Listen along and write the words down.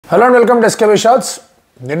Hello and welcome to SKB Shots.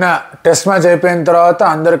 నిన్న test match అయిపోయిన తర్వాత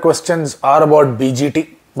అందరి questions are about BGT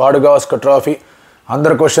బాడుగావస్కర్ trophy.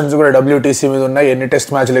 అందరి క్వశ్చన్స్ కూడా WTC మీద ఉన్నాయి. ఎన్ని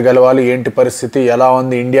టెస్ట్ మ్యాచ్లు గెలవాలి, ఏంటి పరిస్థితి, ఎలా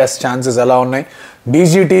ఉంది, ఇండియాస్ ఛాన్సెస్ ఎలా ఉన్నాయి,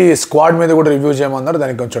 బీజీటీ స్క్వాడ్ మీద కూడా రివ్యూ చేయమన్నారు.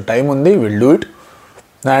 దానికి కొంచెం టైం ఉంది, విల్ డూ ఇట్.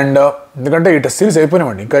 అండ్ ఎందుకంటే ఈ టెస్ట్ సిరీస్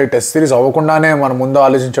అయిపోయినామండి, ఇంకా ఈ టెస్ట్ సిరీస్ అవ్వకుండానే మనం ముందు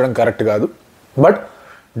ఆలోచించడం కరెక్ట్ కాదు. బట్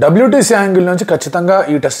WTC యాంగిల్ నుంచి ఖచ్చితంగా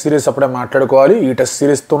ఈ టెస్ట్ సిరీస్ అప్పుడే మాట్లాడుకోవాలి. ఈ టెస్ట్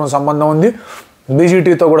సిరీస్తోనూ సంబంధం ఉంది,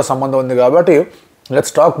 బీజీటీతో కూడా సంబంధం ఉంది. కాబట్టి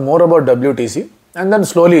let's talk more about WTC and then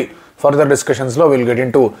slowly further డిస్కషన్స్లో will get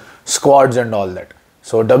in to squads and all that.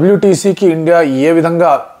 So WTCకి India ఏ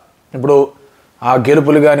విధంగా ఇప్పుడు ఆ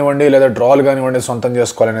గెలుపులు కానివ్వండి లేదా డ్రాలు కానివ్వండి సొంతం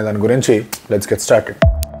చేసుకోవాలనే దాని గురించి లెట్స్ గెట్ స్టార్టెడ్.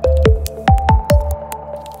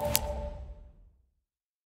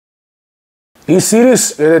 ఈ సిరీస్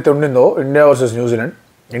ఏదైతే ఉండిందో ఇండియా వర్సెస్ న్యూజిలాండ్,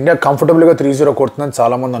 ఇండియా కంఫర్టబుల్గా 3-0 కొడుతుందని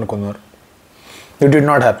చాలామంది అనుకున్నారు. It did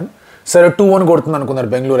not happen. సరే 2-1 కొడుతుంది అనుకున్నారు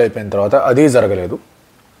బెంగళూరు అయిపోయిన తర్వాత, అది జరగలేదు.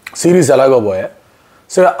 సిరీస్ ఎలాగో పోయా.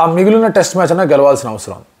 సో ఆ మిగిలిన టెస్ట్ మ్యాచ్ అన్నా గెలవాల్సిన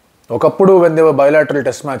అవసరం. ఒకప్పుడు when they were bilateral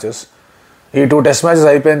test matches, ఈ 2 టెస్ట్ మ్యాచెస్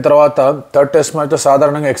అయిపోయిన తర్వాత థర్డ్ టెస్ట్ మ్యాచ్తో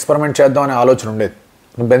సాధారణంగా ఎక్స్పెరిమెంట్ చేద్దాం అనే ఆలోచన ఉండేది.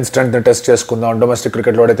 బెంచ్ స్ట్రెంత్ని టెస్ట్ చేసుకుందాం, డొమెస్టిక్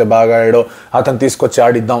క్రికెట్లో అయితే బాగా ఆడాడో అతను తీసుకొచ్చి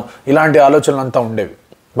ఆడిద్దాం, ఇలాంటి ఆలోచనలు అంతా ఉండేవి.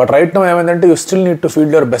 బట్ రైట్ నౌ ఏమైందంటే you still need to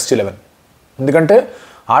field your best 11. ఎందుకంటే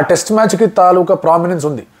ఆ టెస్ట్ మ్యాచ్కి తాలూకా ప్రామినెన్స్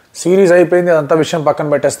ఉంది. సిరీస్ అయిపోయింది, అదంతా విషయం పక్కన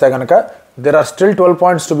పెట్టేస్తే కనుక there are still 12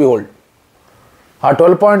 points to be hold. ఆ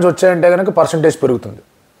 12 పాయింట్స్ వచ్చాయంటే కనుక పర్సంటేజ్ పెరుగుతుంది.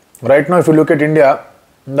 Right no if you look at India,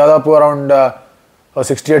 దాదాపు అరౌండ్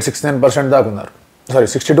 68-69% దాకా ఉన్నారు. సారీ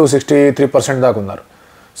 62-63% దాకా ఉన్నారు.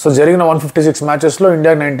 సో జరిగిన 156 మ్యాచెస్లో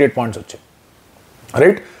ఇండియాకి 98 పాయింట్స్ వచ్చాయి.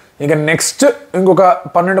 రైట్, ఇంకా నెక్స్ట్ ఇంకొక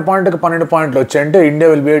 12 పాయింట్లు వచ్చాయంటే ఇండియా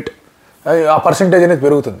విల్ బి ఎట్, ఆ పర్సంటేజ్ అనేది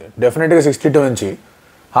పెరుగుతుంది డెఫినెట్గా. 62 నుంచి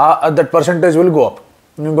that percentage will go up.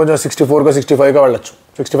 ఇంకొంచెం 64గా 65గా వెళ్ళచ్చు,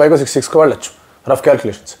 65గా 66గా వెళ్ళచ్చు, rough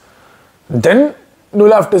calculations. Then you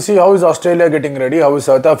will have to see how is Australia getting ready, how is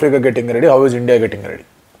south Africa getting ready, how is India getting ready.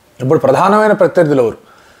 ఇప్పుడు ప్రధానమైన ప్రత్యర్థులు ఎవరు?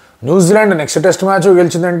 న్యూజిలాండ్ నెక్స్ట్ టెస్ట్ మ్యాచ్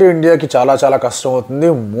గెలిచిందంటే ఇండియాకి చాలా చాలా కష్టం అవుతుంది.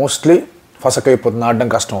 మోస్ట్లీ ఫసక్ అయిపోతుంది, ఆడడం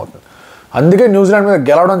కష్టం అవుతుంది. అందుకే న్యూజిలాండ్ మీద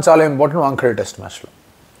గెలవడం చాలా ఇంపార్టెంట్ వాంఖడే టెస్ట్ మ్యాచ్లో.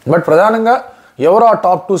 బట్ ప్రధానంగా ఎవరు ఆ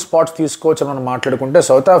టాప్ 2 స్పాట్స్ తీసుకోవచ్చు మనం మాట్లాడుకుంటే,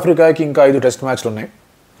 సౌత్ ఆఫ్రికాకి ఇంకా 5 టెస్ట్ మ్యాచ్లు ఉన్నాయి.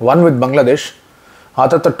 1 విత్ బంగ్లాదేశ్, ఆ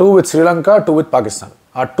తర్వాత 2 విత్ శ్రీలంక, 2 విత్ పాకిస్తాన్.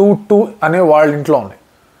 ఆ 2-2 అనే వాళ్ళ ఇంట్లో ఉన్నాయి.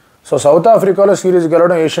 సో సౌత్ ఆఫ్రికాలో సిరీస్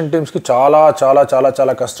గెలవడం ఏషియన్ టీమ్స్కి చాలా చాలా చాలా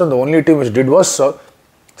చాలా కష్టం. The only team which did was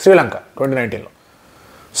Sri Lanka 2019లో.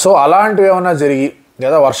 So అలాంటివి ఏమన్నా జరిగి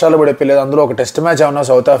లేదా వర్షాలు పడిపోయి లేదా అందులో ఒక టెస్ట్ మ్యాచ్ ఏమన్నా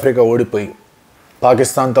సౌత్ ఆఫ్రికా ఓడిపోయి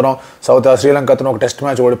పాకిస్తాన్తోనో శ్రీలంకతోనో ఒక టెస్ట్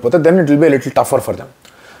మ్యాచ్ ఓడిపోతే then it will be little టఫర్ for them.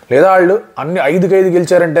 లేదా వాళ్ళు అన్ని 5-5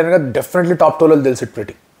 గెలిచారంటే కనుక డెఫినెట్లీ టాప్ 2లో తెలిసి it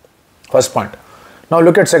pretty. First point. Now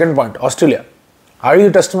look at second point. Australia 5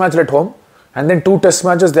 test మ్యాచ్లు at home and then 2 test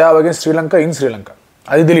matches they have against Sri Lanka in Sri Lanka.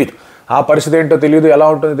 అది తెలియదు, ఆ పరిస్థితి ఏంటో తెలియదు, ఎలా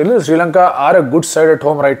ఉంటుందో తెలియదు. Sri Lanka are a good side at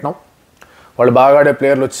home right now. వాళ్ళు బాగా ఆడే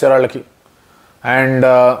ప్లేయర్లు వచ్చారు వాళ్ళకి, అండ్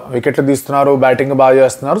వికెట్లు తీస్తున్నారు, బ్యాటింగ్ బాగా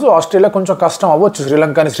చేస్తున్నారు. సో ఆస్ట్రేలియా కొంచెం కష్టం అవ్వచ్చు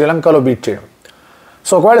శ్రీలంకని శ్రీలంకలో బీట్ చేయడం.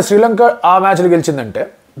 సో ఒకవేళ శ్రీలంక ఆ మ్యాచ్లు గెలిచిందంటే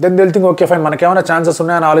then Dil think okay fine, మనకేమైనా ఛాన్సెస్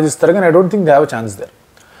ఉన్నాయని ఆలోచిస్తారు, కానీ I don't think they have chance there.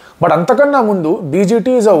 But అంతకన్నా ముందు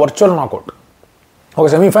BGT is a virtual knockout, ఒక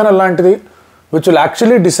సెమీఫైనల్ లాంటిది విచ్ విల్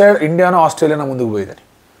యాక్చువల్లీ డిసైడ్ ఇండియానో ఆస్ట్రేలియానో ముందుకు పోయేదని.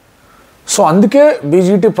 సో అందుకే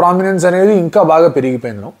బీజీటీ ప్రామినెన్స్ అనేది ఇంకా బాగా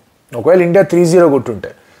పెరిగిపోయింది. ఒకవేళ ఇండియా 3-0 కొట్టుంటే,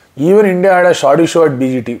 ఈవెన్ ఇండియా ఆడ షాడీ షో అట్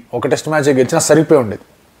బీజీటీ ఒక టెస్ట్ మ్యాచ్ గెలిచినా సరిపోయి ఉండేది.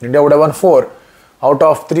 ఇండియా కూడా 1-4 అవుట్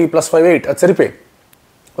ఆఫ్ 3 + 5 8 అది సరిపోయేది.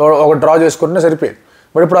 ఒక డ్రా చేసుకుంటే సరిపోయేది.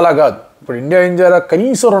 బట్ ఇప్పుడు అలా కాదు. ఇప్పుడు ఇండియా ఏం చేయాలి?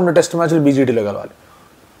 కనీసం 2 టెస్ట్ మ్యాచ్లు బీజీటీలో గెలవాలి.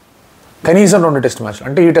 కనీసం 2 టెస్ట్ మ్యాచ్లు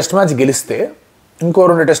అంటే ఈ టెస్ట్ మ్యాచ్ గెలిస్తే ఇంకో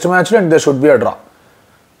 2 టెస్ట్ మ్యాచ్లు and they should be a draw.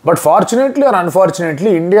 But fortunately are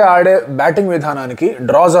unfortunately India ఆడే బ్యాటింగ్ విధానానికి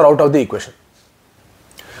dross are out of the equation.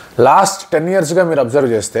 Last 10 ఇయర్స్గా మీరు అబ్జర్వ్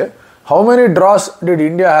చేస్తే how many dross did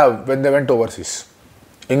India have when they went overseas?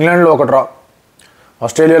 ఇంగ్లాండ్లో ఒక draw,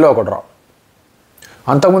 ఆస్ట్రేలియాలో ఒక draw,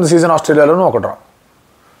 అంతకుముందు సీజన్ ఆస్ట్రేలియాలోనూ ఒక draw.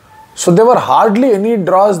 So they were hardly any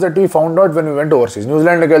dross that we found out when we went overseas.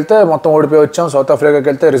 న్యూజిలాండ్కి వెళ్తే మొత్తం ఓడిపోయి వచ్చాం, సౌత్ ఆఫ్రికాకి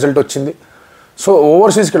వెళ్తే రిజల్ట్ వచ్చింది. సో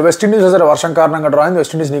ఓవర్సీస్కి వెస్టిండీస్ సరే వర్షం కారణంగా డ్రా అయింది,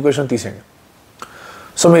 వెస్టిండీస్ ఈక్వేషన్ తీసేయండి.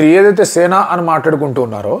 సో మీరు ఏదైతే సేనా అని మాట్లాడుకుంటూ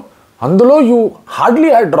ఉన్నారో అందులో you hardly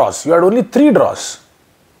had dross, you had only 3 dross.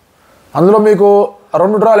 అందులో మీకు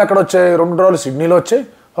 2 డ్రాలు ఎక్కడ వచ్చాయి? 2 డ్రాలు సిడ్నీలో వచ్చాయి,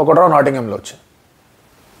 ఒక డ్రా నాటింగంలో వచ్చాయి.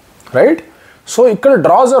 రైట్, సో ఇక్కడ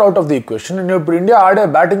dross are out of the equation. నేను ఇప్పుడు ఇండియా ఆడే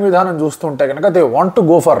బ్యాటింగ్ విధానం చూస్తుంటే కనుక they want to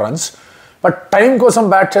go for runs, but time కోసం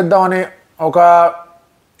బ్యాట్ చేద్దామనే ఒక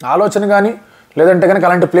ఆలోచన కానీ లేదంటే కనుక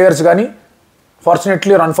అలాంటి ప్లేయర్స్ కానీ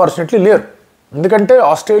ఫార్చునేట్లీ ఆర్ అన్ఫార్చునేట్లీ లేరు. ఎందుకంటే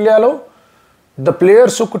ఆస్ట్రేలియాలో the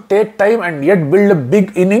players who could take time and yet build a big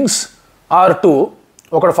innings are to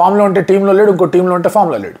ఒకడు ఫామ్లో ఉంటే టీంలో లేడు, ఇంకో టీంలో ఉంటే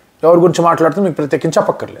ఫామ్లో లేడు. ఎవరి గురించి మాట్లాడుతూ మీకు ప్రత్యేకించి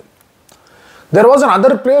చెప్పక్కర్లేదు. There was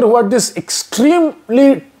another player who had this extremely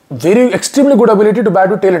good ability to bat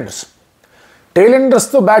with tailenders. Tailenders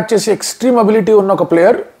తో బ్యాట్ చేసి ఎక్స్ట్రీమ్ అబిలిటీ ఉన్న ఒక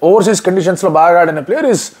ప్లేయర్, ఓవర్సీస్ కండిషన్స్లో బాగా ఆడిన player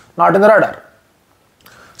is not in the radar.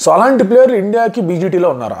 So అలాంటి ప్లేయర్లు ఇండియాకి బీజీటీలో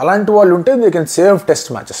ఉన్నారు. అలాంటి వాళ్ళు ఉంటే they can save test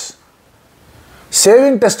matches.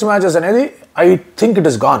 Saving test matches అనేది I think it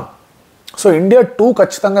is gone. So India 2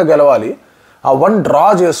 ఖచ్చితంగా గెలవాలి. ఆ 1 డ్రా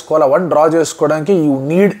చేసుకోవాలి. ఆ 1 డ్రా చేసుకోవడానికి యూ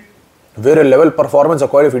నీడ్ వేరే లెవెల్ పర్ఫార్మెన్స్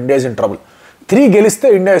ఒకవేళ if India is in trouble. 3 గెలిస్తే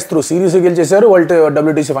ఇండియా ఇస్ త్రూ. సిరీస్ గెలిచేశారు, వాళ్ళు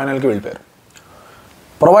WTC ఫైనల్కి వెళ్ళిపోయారు.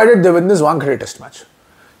 Provided they win this Wankhede test match.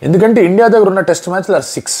 ఎందుకంటే ఇండియా దగ్గర ఉన్న టెస్ట్ మ్యాచ్లు ఆర్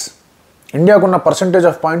 6. ఇండియాకు ఉన్న percentage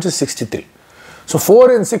of points is 63. So 4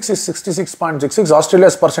 in 6 is 66.66.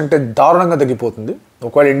 Australia's percentage దారుణంగా తగ్గిపోతుంది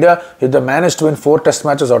ఒకవేళ India if the manage to win 4 test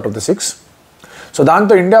matches out of the 6. So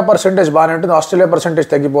దాంతో ఇండియా పర్సంటేజ్ బాగానే ఉంటుంది, ఆస్ట్రేలియా పర్సంటేజ్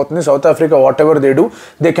తగ్గిపోతుంది. South Africa what ever they do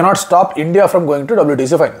they cannot stop India from going to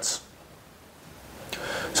WTC finals.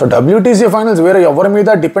 So WTC finals వేరే ఎవరి మీద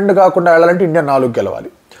depend కాకుండా వెళ్ళాలంటే India 4 గెలవాలి.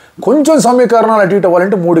 కొంచెం సమీకరణాలు అటు ఇటు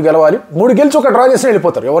అవ్వాలంటే 3 గెలవాలి. 3 గెలిచి ఒక డ్రా చేసి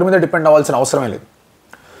వెళ్ళిపోతారు, ఎవరి మీద డిపెండ్ అవ్వాల్సిన అవసరమే లేదు.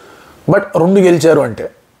 బట్ 2 గెలిచారు అంటే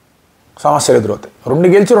సమస్యలు ఎదురవుతాయి. 2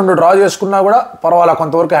 గెలిచి 2 డ్రా చేసుకున్నా కూడా పర్వాలా,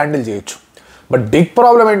 కొంతవరకు హ్యాండిల్ చేయొచ్చు. బట్ బిగ్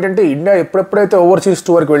ప్రాబ్లం ఏంటంటే ఇండియా ఎప్పుడెప్పుడైతే ఓవర్సీస్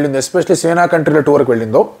టూర్కి వెళ్ళిందో, ఎస్పెషల్లీ సేనా కంట్రీల టూర్కి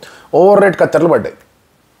వెళ్ళిందో ఓవర్ రేట్ కత్తర్లు పడ్డాయి.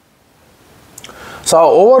 సో ఆ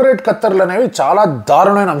ఓవర్ రేట్ కత్తర్లు అనేవి చాలా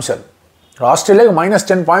దారుణమైన అంశాలు. ఆస్ట్రేలియాకి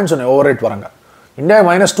 -10 పాయింట్స్ ఉన్నాయి ఓవర్ రేట్ పరంగా, ఇండియాకి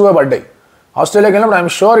 -2 పడ్డాయి. ఆస్ట్రేలియాకి వెళ్ళినప్పుడు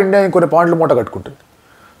ఐఎమ్ షూర్ ఇండియా కొన్ని పాయింట్లు మూట కట్టుకుంటుంది.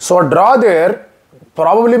 సో డ్రా దేర్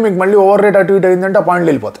ప్రాబబ్లీ మీకు మళ్ళీ ఓవర్ రేట్ అటు ఇటు అయిందంటే ఆ పాయింట్లు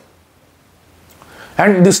వెళ్ళిపోతాయి.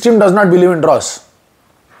 And this team does not believe in dross.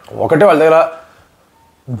 ఒకటే వాళ్ళ దగ్గర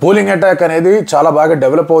బౌలింగ్ అటాక్ అనేది చాలా బాగా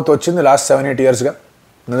డెవలప్ అవుతూ వచ్చింది లాస్ట్ 7-8 ఇయర్స్గా,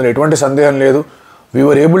 అందులో ఎటువంటి సందేహం లేదు. We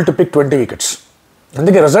were able to pick 20 wickets.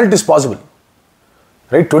 అందుకే result is possible,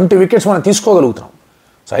 right? 20 wickets మనం తీసుకోగలుగుతున్నాం.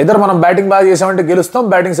 సో ఐదర్ మనం బ్యాటింగ్ బాగా చేసామంటే గెలుస్తాం,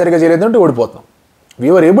 బ్యాటింగ్ సరిగ్గా చేయలేదంటే ఓడిపోతున్నాం.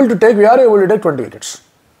 We are able to take 20 wickets.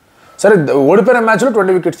 సరే, ఓడిపోయిన మ్యాచ్లో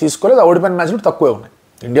 20 వికెట్స్ తీసుకోలేదు, ఆ ఓడిపోయిన మ్యాచ్లో తక్కువే ఉన్నాయి.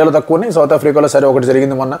 ఇండియాలో తక్కువ ఉన్నాయి, సౌత్ ఆఫ్రికాలో సరే ఒకటి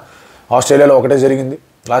జరిగింది మొన్న, ఆస్ట్రేలియాలో ఒకటే జరిగింది.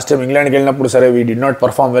 లాస్ట్ టైం ఇంగ్లాండ్కి వెళ్ళినప్పుడు సరే we did not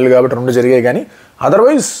perform well కాబట్టి 2 జరిగాయి. కానీ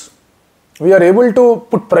otherwise we are able to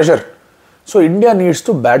put pressure. So India needs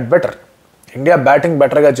to bat better. India batting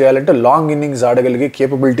బెటర్గా చేయాలంటే లాంగ్ ఇన్నింగ్స్ ఆడగలిగే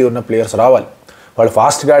కేపబిలిటీ ఉన్న ప్లేయర్స్ రావాలి. వాళ్ళు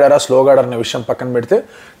ఫాస్ట్గా ఆడారా స్లోగా ఆడారా అనే విషయం పక్కన పెడితే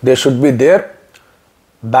they should be there.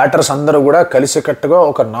 Batters అందరూ కూడా కలిసికట్టుగా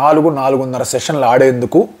ఒక 4-4.5 సెషన్లు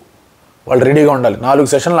ఆడేందుకు వాళ్ళు రెడీగా ఉండాలి. 4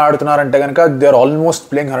 సెషన్లు ఆడుతున్నారంటే కనుక they are almost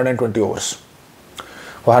playing 120 overs.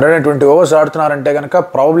 120 overs ఆడుతున్నారంటే కనుక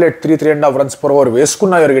ప్రాబ్లీ 3.5 runs per over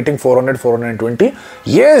వేసుకున్నా యూఆర్ గెటింగ్ 420.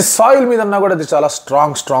 ఏ సాయిల్ మీద అన్నా కూడా అది చాలా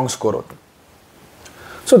స్ట్రాంగ్ స్కోర్ అవుతుంది.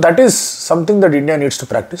 So that is something that India needs to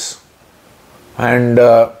practice. And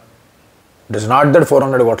it is not that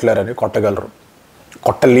 400 కొట్టలేరని, కొట్టగలరు.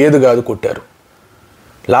 కొట్టలేదు కాదు, కొట్టారు.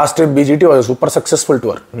 Last time BGT was super successful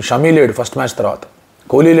tour. Shami లేడు ఫస్ట్ మ్యాచ్ తర్వాత,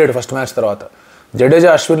 కోహ్లీ లేడు ఫస్ట్ మ్యాచ్ తర్వాత, జడేజా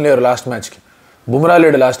అశ్విన్ లేరు లాస్ట్ మ్యాచ్కి, బుమ్రా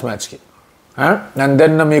లేడు లాస్ట్ మ్యాచ్కి, అండ్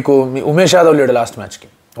దెన్ మీకు ఉమేష్ యాదవ్ లేడు లాస్ట్ మ్యాచ్కి.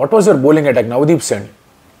 What was your bowling attack? Navdeep Saini,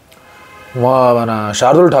 మన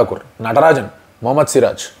శార్దుల్ ఠాకూర్, నటరాజన్, మొహమ్మద్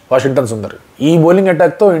సిరాజ్, వాషింగ్టన్ సుందర్. ఈ బౌలింగ్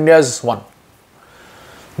అటాక్తో ఇండియాస్ వన్.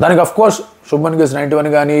 దానికి అఫ్ కోర్స్ శుభ్మన్ గిల్స్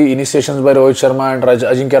 91 కానీ, initiations by Rohit Sharma and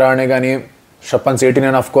Ajinkya Rahane కానీ, షప్పన్స్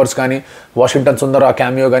 89 ఆఫ్ కోర్స్ కానీ, వాషింగ్టన్ సుందర్ ఆ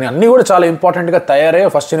క్యామియో కానీ అన్నీ కూడా చాలా ఇంపార్టెంట్గా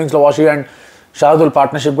తయారయ్యాయి. ఫస్ట్ ఇన్నింగ్స్లో వాషి అండ్ షార్దుల్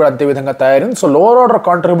పార్ట్నర్షిప్ కూడా అంతే విధంగా తయారైంది. సో లోవర్ ఆర్డర్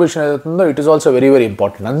కాంట్రిబ్యూషన్ ఏదైతుందో it is also very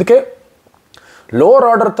important. అందుకే లోవర్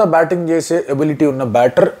ఆర్డర్తో బ్యాటింగ్ చేసే ఎబిలిటీ ఉన్న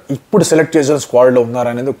బ్యాటర్ ఇప్పుడు సెలెక్ట్ చేసిన స్క్వాడ్లో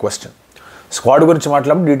ఉన్నారనేది క్వశ్చన్. స్క్వాడ్ గురించి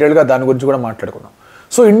మాట్లాడి డీటెయిల్గా దాని గురించి కూడా మాట్లాడుకున్నాం.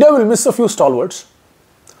 So India will miss a few stalwarts.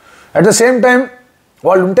 At the same time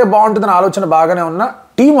వాళ్ళు ఉంటే బాగుంటుందని ఆలోచన బాగానే ఉన్న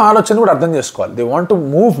టీం ఆలోచన కూడా అర్థం చేసుకోవాలి. They want to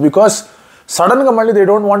move because సడన్గా మళ్ళీ they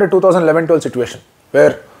don't want 2011-12 situation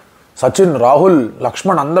where Sachin, Rahul,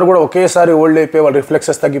 Laxman అందరూ కూడా ఒకేసారి ఓల్డ్ అయిపోయి వాళ్ళ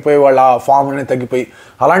రిఫ్లెక్సెస్ తగ్గిపోయి వాళ్ళ ఆ ఫామ్ అనేది తగ్గిపోయి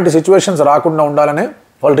అలాంటి సిచ్యువేషన్స్ రాకుండా ఉండాలనే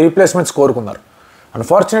వాళ్ళు రీప్లేస్మెంట్స్ కోరుకున్నారు.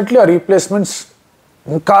 అన్ఫార్చునేట్లీ ఆ రీప్లేస్మెంట్స్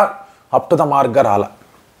ఇంకా అప్ టు ద మార్క్గా రాలా.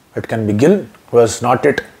 It can be Gill was not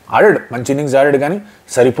it. ఆడాడు, మంచి ఇన్నింగ్స్ ఆడాడు కానీ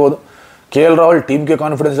సరిపోదు. కేఎల్ రాహుల్ టీంకి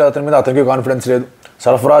కాన్ఫిడెన్స్ లేదు అతని మీద, అతనికి కాన్ఫిడెన్స్ లేదు.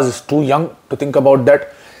 Sarfaraz is two young to think about that.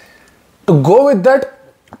 To go with that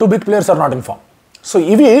 2 big players are not in form. So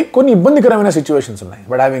ఇవి కొన్ని ఇబ్బందికరమైన సిచ్యువేషన్స్ ఉన్నాయి.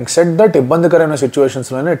 బట్ హ్యావింగ్ సెడ్ దట్ ఇబ్బందికరమైన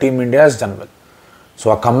సిచ్యువేషన్స్లోనే team India has done well. So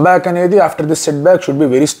ఆ కమ్బ్యాక్ అనేది after this set back should be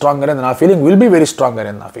very stronger and నా feeling will be very stronger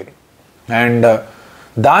and నా feeling. And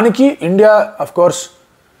దానికి India of course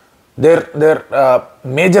there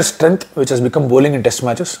major strength which has become bowling in test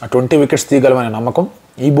matches. ఆ 20 wickets తీయగలమనే నమ్మకం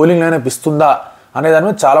ఈ బౌలింగ్లోనే ఇస్తుందా అనే దాని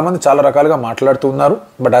మీద చాలామంది చాలా రకాలుగా మాట్లాడుతూ ఉన్నారు.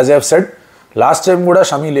 But as I have said last time కూడా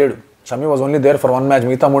షమీ లేడు. Shami was only there for 1 match,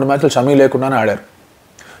 మిగతా 3 మ్యాచ్లు షమీ లేకుండానే ఆడారు.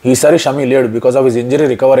 ఈసారి షమీ లేడు because of his injury,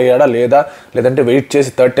 recover అయ్యాడా లేదంటే వెయిట్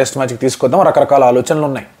చేసి థర్డ్ టెస్ట్ మ్యాచ్కి తీసుకొద్దాం, రకరకాల ఆలోచనలు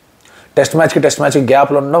ఉన్నాయి. టెస్ట్ మ్యాచ్కి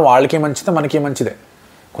గ్యాప్లు ఉండడం వాళ్ళకి మంచిదే, మనకి మంచిదే,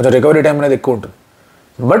 కొంచెం రికవరీ టైం అనేది ఎక్కువ ఉంటుంది.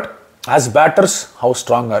 But as batters how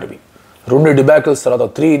strong are వి? 2 డిబాకిల్స్ తర్వాత,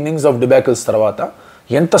 3 innings ఆఫ్ డిబాకిల్స్ తర్వాత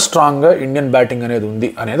ఎంత స్ట్రాంగ్గా ఇండియన్ బ్యాటింగ్ అనేది ఉంది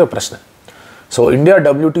అనేది ఒక ప్రశ్న. సో ఇండియా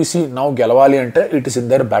WTC నౌ గెలవాలి అంటే it is in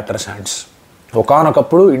their batters hands.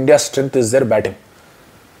 ఒకనొకప్పుడు India strength is there batting,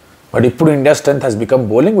 but ఇప్పుడు India strength has become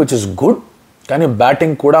bowling which is good. కానీ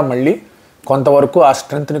బ్యాటింగ్ కూడా మళ్ళీ కొంతవరకు ఆ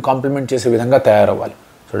స్ట్రెంగ్త్ని కాంప్లిమెంట్ చేసే విధంగా తయారవ్వాలి.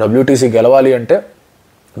 సో WTC గెలవాలి అంటే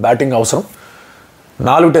బ్యాటింగ్ అవసరం.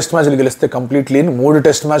 4 టెస్ట్ మ్యాచ్లు గెలిస్తే కంప్లీట్లీ ఇన్, 3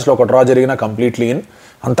 టెస్ట్ మ్యాచ్లో ఒక డ్రా జరిగినా కంప్లీట్లీ ఇన్,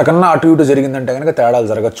 అంతకన్నా అటు ఇటు జరిగిందంటే కనుక తేడాలు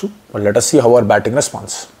జరగచ్చు. But let us see how our batting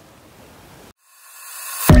response.